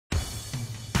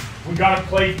We got to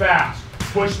play fast,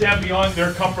 push them beyond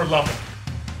their comfort level.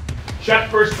 Check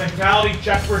first mentality,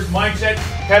 check first mindset,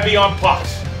 heavy on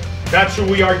pucks. That's who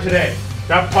we are today.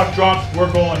 That puck drops,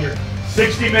 we're going here.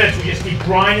 60 minutes, we just keep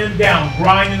grinding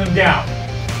them down.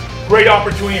 Great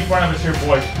opportunity in front of us here,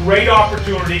 boys. Great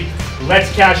opportunity.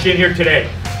 Let's cash in here today.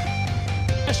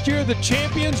 Last year, the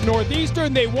champions,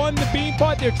 Northeastern, they won the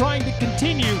Beanpot. They're trying to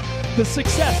continue the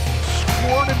success.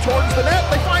 Squirted towards the net.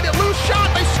 They find it loose shot.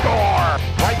 They score.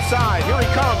 Right side. Here he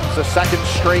comes. A second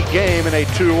straight game in a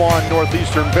 2-1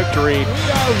 Northeastern victory. We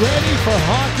are ready for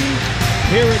hockey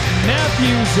here at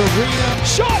Matthews Arena.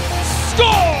 Shot.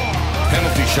 Score.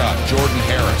 Penalty shot. Jordan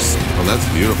Harris. Oh, that's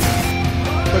beautiful.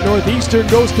 But Northeastern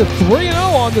goes to 3-0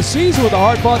 on the season with a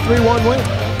hard-fought 3-1 win.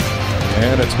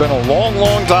 And it's been a long,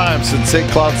 long time since St.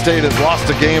 Cloud State has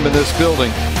lost a game in this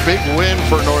building. Big win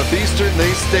for Northeastern.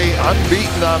 They stay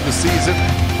unbeaten on the season.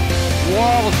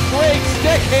 Walls, great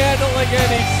stick handling,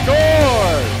 and he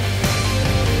scores!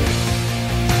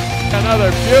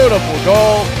 Another beautiful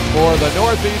goal for the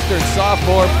Northeastern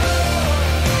sophomore.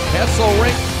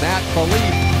 Kesselring, Matt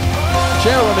Philippe,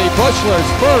 Jeremy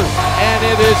Bushler's first, and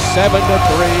it is 7-3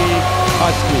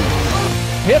 Huskies.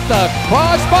 Hit the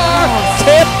crossbar,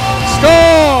 tip,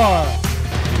 score!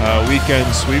 Weekend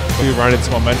sweep. We run its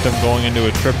momentum going into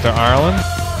a trip to Ireland.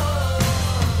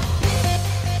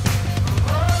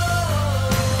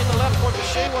 In the left point to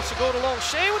Shea, wants to go it alone.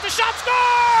 Shea with the shot,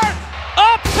 score!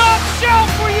 Up top shelf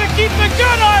where you keep the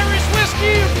good Irish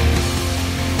whiskey.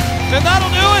 And that'll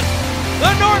do it.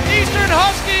 The Northeastern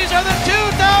Huskies are the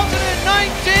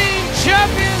 2019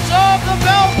 champions of the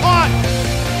Bellpot.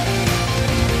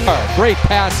 Great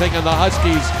passing, and the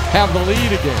Huskies have the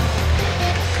lead again.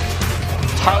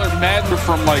 Tyler Madden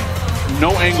from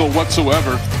no angle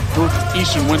whatsoever.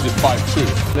 Northeastern wins at 5-2.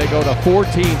 They go to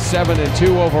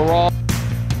 14-7-2 overall.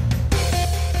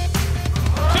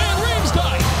 Van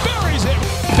Riemsdyk buries him.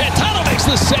 Fantano makes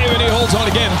the save and he holds on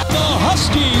again. The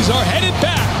Huskies are headed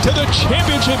back to the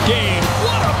championship game.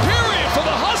 What a period for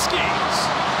the Huskies.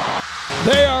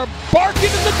 They are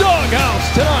barking in the doghouse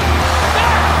tonight.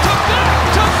 Back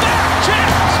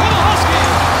champs for the Huskies.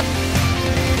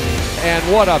 And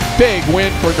what a big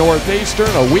win for Northeastern,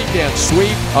 a weekend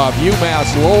sweep of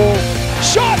UMass Lowell.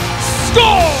 Shot,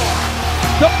 score!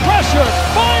 The pressure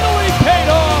finally paid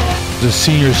off. The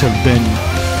seniors have been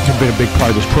a big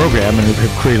part of this program and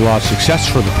have created a lot of success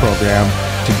for the program.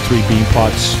 In 3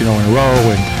 Beanpots, in a row,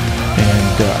 and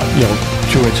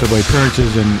 2 NCAA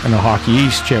appearances and a Hockey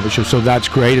East championship. So that's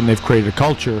great, and they've created a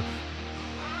culture.